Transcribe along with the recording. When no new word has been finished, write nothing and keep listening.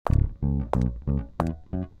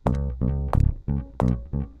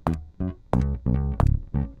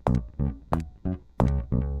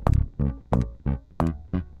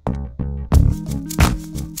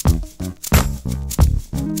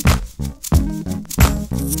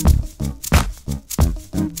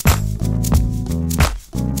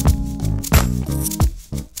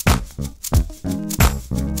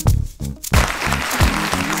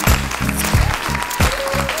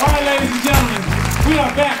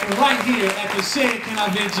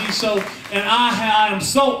Show, and I am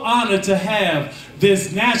so honored to have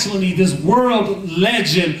this world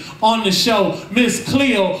legend on the show, Miss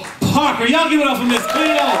Cleo Parker. Y'all give it up for Miss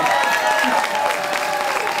Cleo.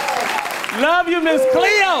 Love you, Miss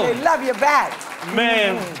Cleo. They love you back.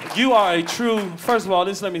 Man, you are a true, first of all,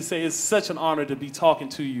 let me say, it's such an honor to be talking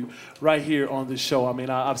to you right here on this show. I mean,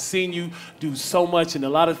 I've seen you do so much and a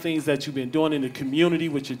lot of things that you've been doing in the community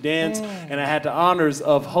with your dance, and I had the honors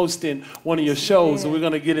of hosting one of your shows, and we're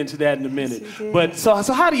going to get into that in a minute. But so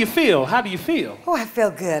how do you feel? How do you feel? Oh, I feel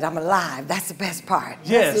good. I'm alive. That's the best part.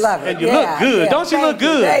 Yes, just love it. And you look good. Don't you look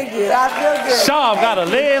good? Thank you. I feel good. Shaw got her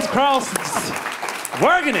legs crossed,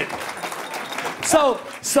 working it. So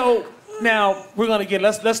now we're gonna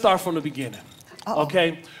let's start from the beginning.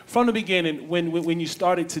 Okay? From the beginning, when you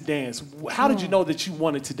started to dance, how did you know that you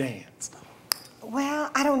wanted to dance?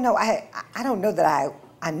 Well, I don't know. I don't know that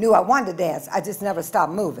I knew I wanted to dance. I just never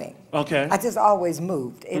stopped moving. Okay. I just always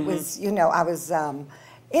moved. It was, you know, I was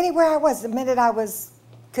anywhere I was. The minute I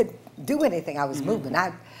could do anything, I was moving.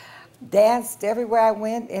 I danced everywhere I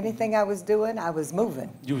went. Anything I was doing, I was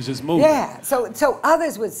moving. You was just moving. Yeah. So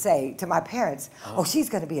others would say to my parents, "Oh, she's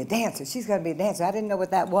going to be a dancer. She's going to be a dancer." I didn't know what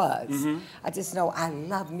that was. I just know I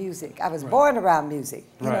love music. I was born around music.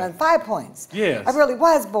 You know, in 5 Points. Yes. I really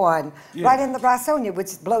was born right in the Brassonia,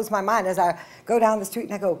 which blows my mind as I go down the street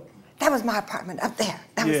and I go, "That was my apartment up there."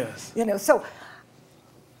 That was, you know, so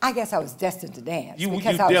I guess I was destined to dance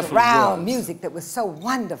because I was around music that was so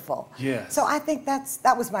wonderful. Yes. So I think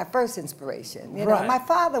that was my first inspiration. You know, my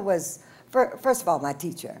father was, first of all, my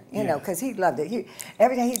teacher. You know, because he loved it.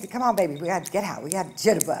 Every day he'd come on, baby, we got to get out. We got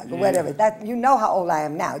jitterbug or whatever. That you know how old I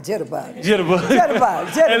am now, jitterbug. Jitterbug. Jitterbug.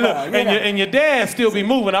 Jitterbug. And your dad still be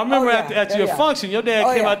moving. I remember at your function, your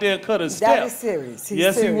dad came out there and cut a step. That is serious.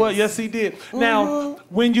 Yes, he was. Yes, he did. Now,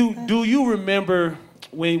 do you remember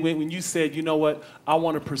when you said, you know what, I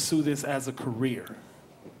want to pursue this as a career?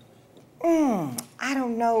 I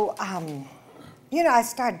don't know. You know, I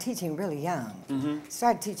started teaching really young.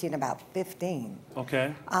 Started teaching about 15.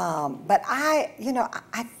 Okay. But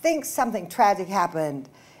I think something tragic happened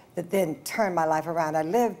that then turned my life around. I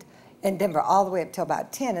lived in Denver all the way up till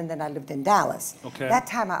about 10, and then I lived in Dallas. Okay. That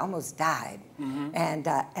time I almost died. And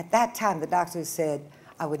at that time, the doctors said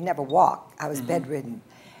I would never walk. I was bedridden.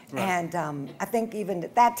 Right. And I think even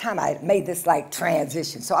at that time I made this like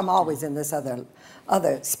transition. So I'm always in this other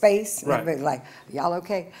space. And everybody's like, y'all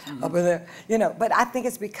okay over there? You know, but I think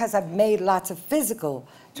it's because I've made lots of physical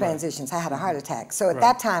transitions. I had a heart attack. So at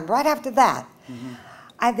that time, right after that,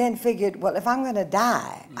 I then figured, well, if I'm going to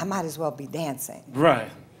die, I might as well be dancing.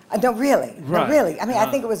 Right. No, really. No, really. I mean,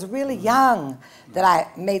 I think it was really young that I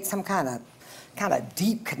made some kind of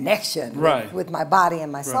deep connection with my body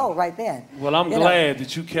and my soul right then. Well, I'm glad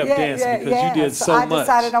that you kept dancing because you did so much. I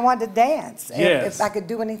decided I wanted to dance. Yes. If I could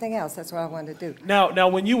do anything else, that's what I wanted to do. Now,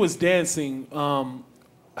 when you was dancing,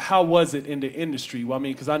 how was it in the industry? Well, I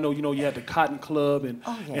mean, because I know, you had the Cotton Club, and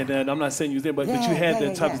I'm not saying you was there, but you had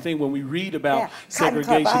that type of thing when we read about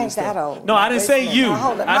segregation and stuff. No, I didn't say you.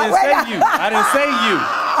 I didn't say you. I didn't say you.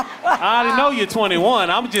 I didn't know you're 21.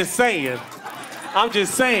 I'm just saying.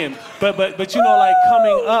 But you know, like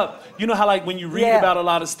coming up, you know how like when you read about a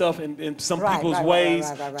lot of stuff in some people's ways,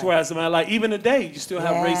 to where like even today you still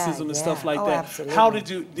have racism and stuff like that. Absolutely. How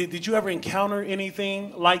did you ever encounter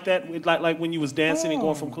anything like that, like when you was dancing and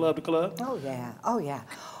going from club to club? Oh yeah.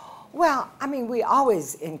 Well, I mean, we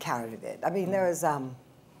always encountered it. I mean, there was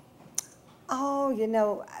you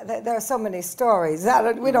know, there are so many stories.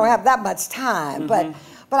 We don't have that much time, but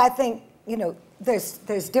I think, you know,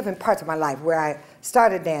 there's different parts of my life where I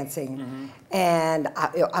started dancing, and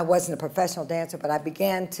I wasn't a professional dancer, but I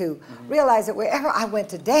began to realize that wherever I went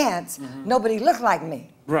to dance, nobody looked like me.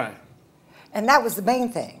 Right. And that was the main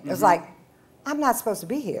thing. It was like, I'm not supposed to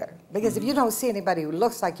be here, because if you don't see anybody who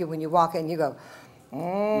looks like you when you walk in, you go,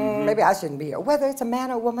 maybe I shouldn't be here. Whether it's a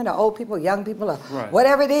man or woman or old people, young people, or right.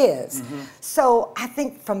 whatever it is. So I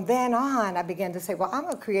think from then on, I began to say, well, I'm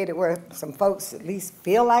going to create it where some folks at least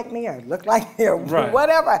feel like me or look like me or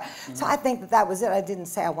whatever. So I think that was it. I didn't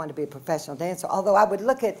say I wanted to be a professional dancer, although I would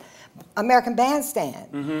look at American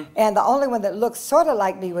Bandstand. And the only one that looked sort of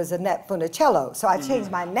like me was Annette Funicello. So I changed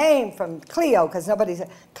my name from Cleo, because nobody said,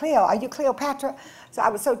 Cleo, are you Cleopatra? So I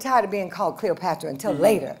was so tired of being called Cleopatra until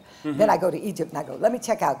later. Then I go to Egypt and I go, let me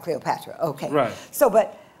check out Cleopatra. Okay. Right. So,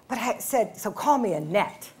 but I said, so call me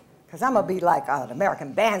Annette, because I'm going to be like an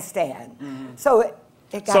American Bandstand. So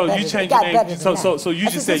it got better. You changed your name. So you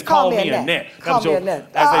just say, call me Annette. Call me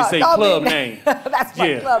Annette. As they say, club name. That's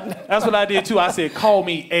my club name. That's what I did too. I said, call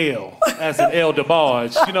me L, as in L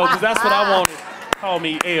DeBarge, you know, because that's what I wanted. Call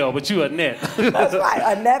me L, but you Annette. That's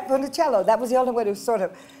right, Annette Funicello. That was the only way to sort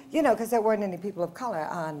of, you know, because there weren't any people of color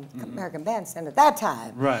on American Bandstand at that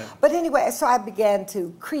time. Right. But anyway, so I began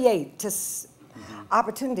to create just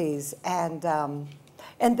opportunities, and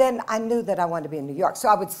then I knew that I wanted to be in New York. So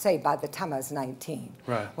I would say by the time I was 19,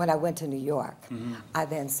 when I went to New York, I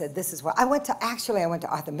then said, this is where, I went to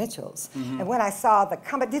Arthur Mitchell's. And when I saw the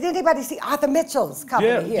company, did anybody see Arthur Mitchell's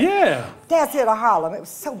company here? Yeah. Dance Theater Harlem, it was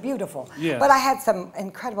so beautiful. Yeah. But I had some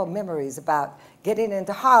incredible memories about getting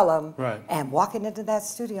into Harlem and walking into that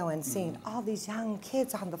studio and seeing all these young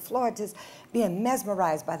kids on the floor just being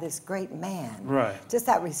mesmerized by this great man. Right. Just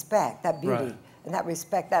that respect, that beauty. Right. And that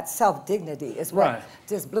respect, that self-dignity is what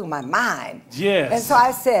just blew my mind. Yes. And so I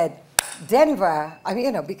said, Denver, I mean,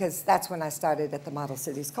 you know, because that's when I started at the Model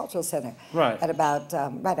Cities Cultural Center. Right. At about,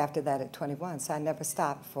 right after that at 21, so I never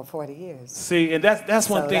stopped for 40 years. See, and that's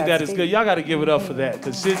one thing that is good. Y'all got to give it up for that,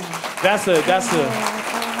 because that's a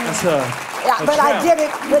yeah, but I did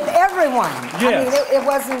it with everyone. Yes.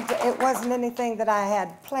 I mean, it wasn't anything that I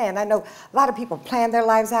had planned. I know a lot of people plan their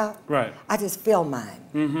lives out. Right. I just feel mine.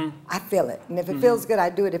 I feel it. And if it feels good, I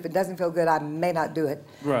do it. If it doesn't feel good, I may not do it.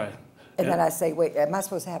 Right. And then I say, wait, am I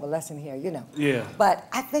supposed to have a lesson here, you know? Yeah. But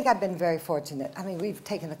I think I've been very fortunate. I mean, we've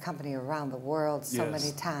taken the company around the world so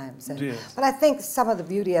many times. And, but I think some of the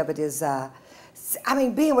beauty of it is, I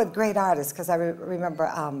mean, being with great artists, because I remember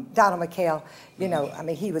Donald McHale, you know, I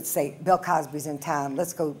mean, he would say, Bill Cosby's in town,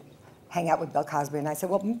 let's go hang out with Bill Cosby. And I said,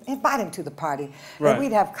 well, invite him to the party. And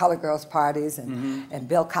we'd have Color Girls parties, and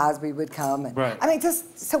Bill Cosby would come. And, I mean,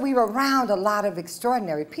 just so we were around a lot of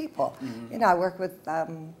extraordinary people. You know, I worked with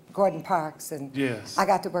Gordon Parks, and I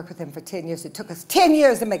got to work with him for 10 years. It took us 10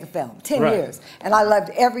 years to make a film, 10 years. And I loved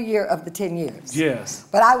every year of the 10 years. Yes.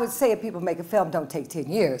 But I would say if people make a film, don't take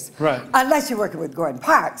 10 years. Right. Unless you're working with Gordon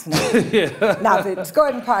Parks. Now, now if it's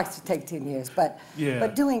Gordon Parks, to take 10 years. But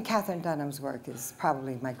doing Katherine Dunham's work is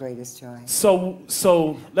probably my greatest joy.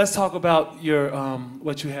 So let's talk about your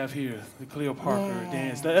what you have here, the Cleo Parker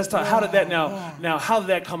dance. Let's talk. How did that now? How did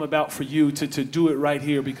that come about for you to do it right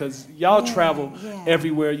here? Because y'all travel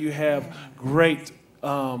everywhere. You have great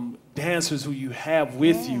dancers who you have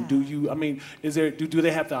with you. Do you? I mean, is there? Do they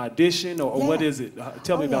have to audition or what is it?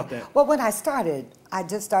 Tell me about that. Well, when I started, I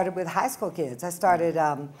just started with high school kids. I started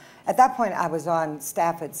at that point. I was on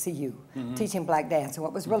staff at CU teaching black dance, and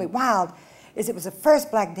what was really wild is it was the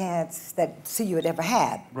first black dance that CU had ever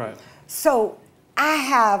had. Right. So I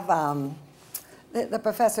have the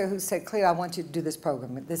professor who said, Cleo, I want you to do this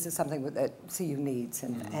program. This is something that CU needs.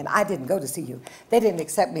 And I didn't go to CU. They didn't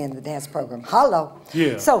accept me in the dance program. Hello.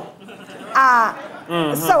 Yeah. So,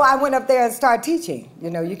 so I went up there and started teaching. You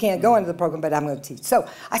know, you can't go into the program, but I'm going to teach. So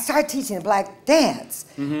I started teaching black dance.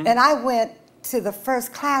 And I went to the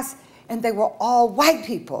first class, and they were all white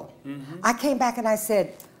people. I came back and I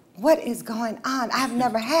said, what is going on? I've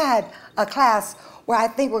never had a class where I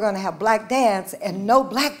think we're going to have black dance and no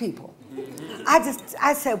black people.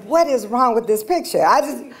 I said, what is wrong with this picture? I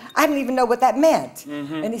didn't even know what that meant.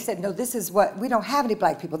 And he said, no, this is what, we don't have any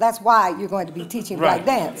black people. That's why you're going to be teaching black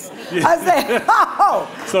dance. I said, oh,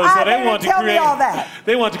 so they want to create all that.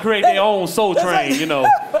 They want to create their own Soul Train, you know.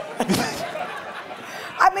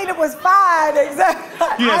 I mean, it was fine,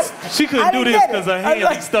 exactly. Yes, she couldn't do this because her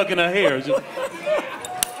hand is stuck in her hair.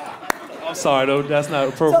 I'm sorry, though, that's not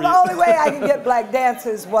appropriate. So the only way I could get black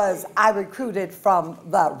dancers was I recruited from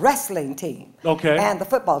the wrestling team and the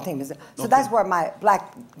football team. So that's where my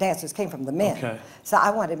black dancers came from, the men. So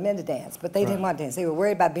I wanted men to dance, but they didn't want to dance. They were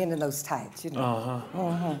worried about being in those tights, you know.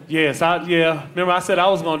 Yes, remember I said I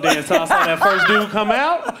was going to dance, so I saw that first dude come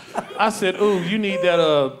out. I said, ooh, you need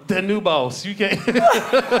that new boss. You can't.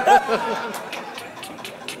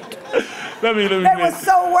 Let me they were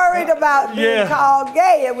so worried about being called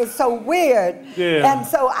gay. It was so weird. Yeah. And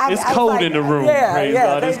so it's cold in the room. Yeah,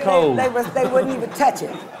 it's cold. They wouldn't even touch it.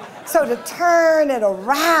 So to turn it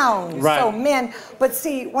around, Right. so men, but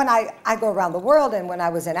see, when I go around the world and when I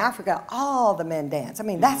was in Africa, all the men dance. I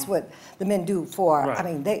mean, that's what the men do for, Right. I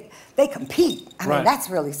mean, they compete. I mean, Right. that's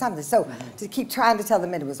really something. So to keep trying to tell the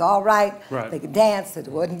men it was all right, Right. they could dance, that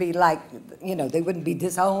it wouldn't be like, you know, they wouldn't be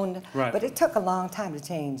disowned. Right. But it took a long time to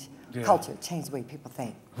change culture, change the way people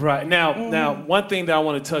think. Right. Now, one thing that I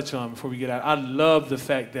want to touch on before we get out, I love the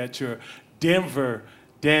fact that you're Denver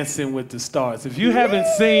Dancing with the Stars. If you haven't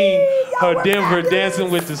seen her Denver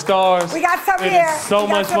Dancing with the Stars, we got some it here. is so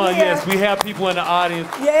much fun. Here. Yes, we have people in the audience.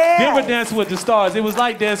 Yes. Denver Dancing with the Stars. It was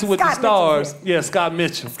like Dancing with the Stars. Mitchell's Yeah, Scott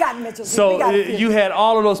Mitchell. Scott Mitchell. So you had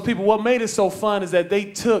all of those people. What made it so fun is that they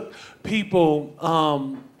took people,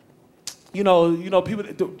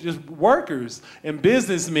 people, just workers and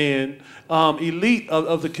businessmen, elite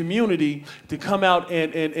of the community, to come out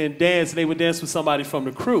and dance. And they would dance with somebody from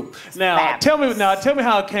the crew. Now, tell me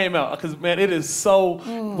how it came out, because man, it is so.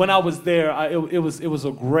 When I was there, it was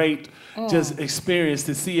a great just experience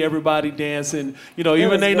to see everybody dancing. You know,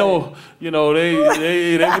 even they know, you know, they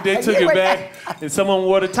took it back, and someone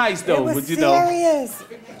wore the tights though. It was but you know,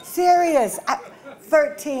 serious.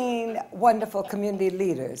 13 wonderful community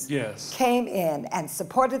leaders came in and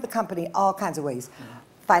supported the company all kinds of ways.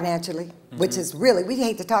 Financially, which is really, we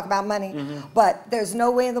hate to talk about money, but there's no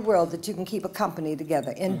way in the world that you can keep a company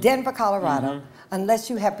together in Denver, Colorado, unless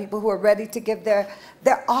you have people who are ready to give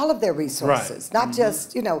all of their resources, not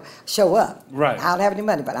just, you know, show up. Right. I don't have any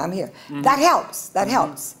money, but I'm here. That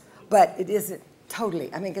helps, but it isn't totally.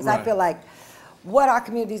 I mean, because I feel like what our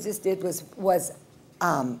communities just did was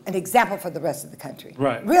an example for the rest of the country.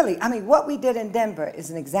 Right. Really, I mean, what we did in Denver is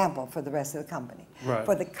an example for the rest of the company,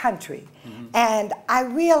 for the country. And I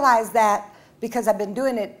realized that because I've been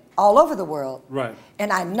doing it all over the world,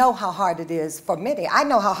 and I know how hard it is for many. I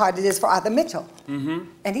know how hard it is for Arthur Mitchell.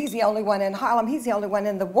 And he's the only one in Harlem, he's the only one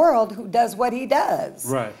in the world who does what he does.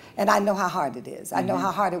 Right. And I know how hard it is. I know how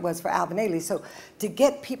hard it was for Alvin Ailey. So to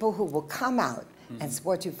get people who will come out and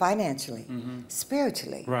support you financially,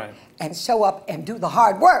 spiritually, and show up and do the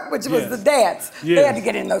hard work, which was the dance. They had to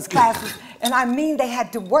get in those classes. And I mean, they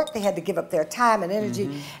had to work, they had to give up their time and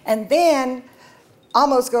energy. And then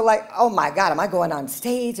almost go like, oh my God, am I going on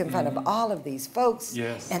stage in front of all of these folks?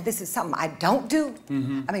 And this is something I don't do?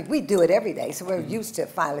 I mean, we do it every day, so we're used to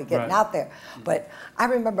finally getting out there. But I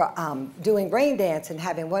remember doing rain dance and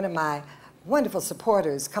having one of my wonderful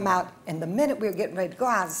supporters come out, and the minute we were getting ready to go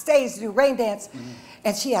on stage to do rain dance,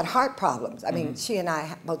 and she had heart problems. I mean, she and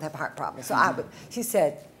I both have heart problems. So she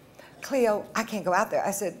said, Cleo, I can't go out there. I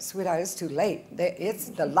said, sweetheart, it's too late.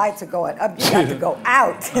 The lights are going up. You got to go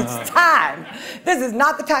out. It's time. This is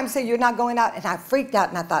not the time to say you're not going out. And I freaked out,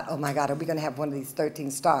 and I thought, oh my God, are we going to have one of these 13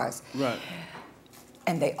 stars?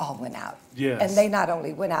 And they all went out. And they not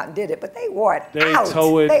only went out and did it, but they wore it out. They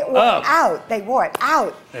tore it up. They wore it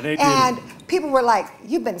out. And people were like,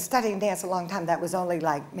 you've been studying dance a long time. That was only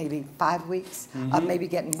like maybe 5 weeks of maybe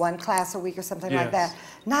getting one class a week or something like that.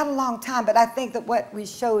 Not a long time, but I think that what we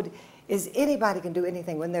showed is anybody can do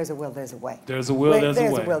anything. When there's a will, there's a way. There's a will, there's a way.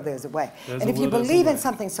 There's a will, there's a way. And if you believe in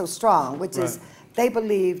something so strong, which is, they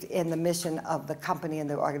believed in the mission of the company and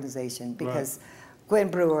the organization, because Gwen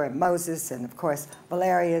Brewer and Moses, and of course,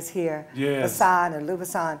 Valeria is here, Hassan and Lou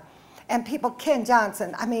Hassan, and people, Ken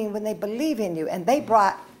Johnson, I mean, when they believe in you, and they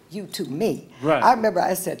brought you to me. I remember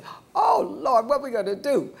I said, oh Lord, what are we gonna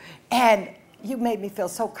do? And you made me feel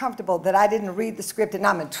so comfortable that I didn't read the script, and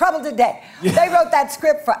I'm in trouble today. They wrote that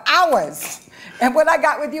script for hours. And when I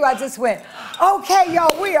got with you, I just went, okay,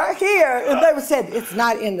 y'all, we are here. And they said, it's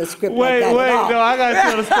not in the script like that at all. No, I gotta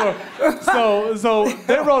tell the story. So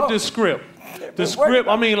they wrote this script. The script,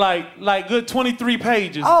 I mean, like good 23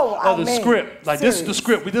 pages of the script. Like, this is the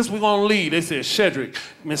script. We're going to lead. They said, Shedrick,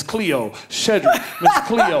 Miss Cleo, Shedrick, Miss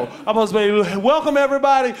Cleo. I'm supposed to be, welcome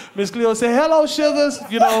everybody. Miss Cleo said, hello, sugars,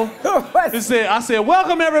 you know. I said,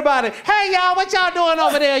 welcome everybody. Hey, y'all, what y'all doing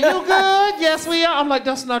over there? You good? Yes, we are. I'm like,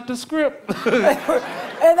 that's not the script.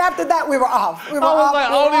 And after that, we were off. I was like,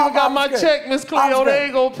 I don't even got my check, Miss Cleo. They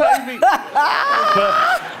ain't going to pay me.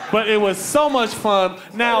 But it was so much fun.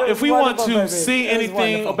 Now, if we want to see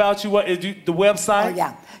anything about you, what is the website?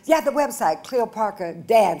 Oh, yeah, the website,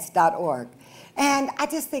 cleoparkerdance.org. And I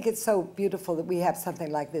just think it's so beautiful that we have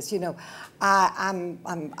something like this. You know,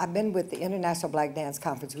 I've been with the International Black Dance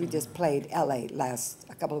Conference. We just played LA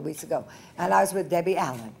a couple of weeks ago. And I was with Debbie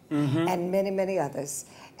Allen and many, many others.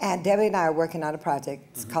 And Debbie and I are working on a project.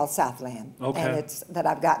 It's called Southland. Okay. And it's that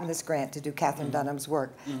I've gotten this grant to do Catherine Dunham's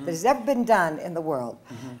work that has never been done in the world.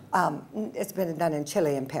 It's been done in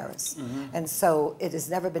Chile and Paris. And so it has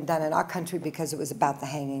never been done in our country because it was about the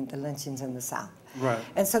hanging, the lynchings in the South. Right.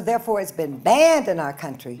 And so therefore it's been banned in our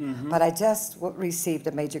country, but I just received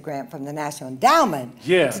a major grant from the National Endowment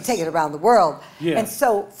to take it around the world. And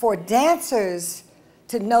so for dancers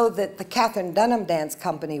to know that the Catherine Dunham Dance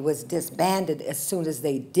Company was disbanded as soon as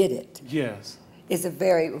they did it is a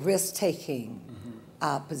very risk-taking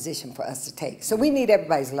position for us to take. So we need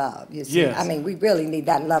everybody's love, you see. I mean, we really need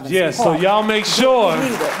that love and support. So y'all make sure. We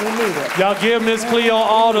need it. Y'all give Miss Cleo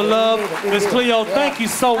all the love. Miss Cleo, thank you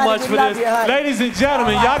so much for this. Ladies and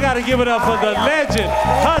gentlemen, y'all got to give it up for the legend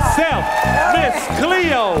herself, Miss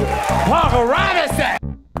Cleo Parker Robinson.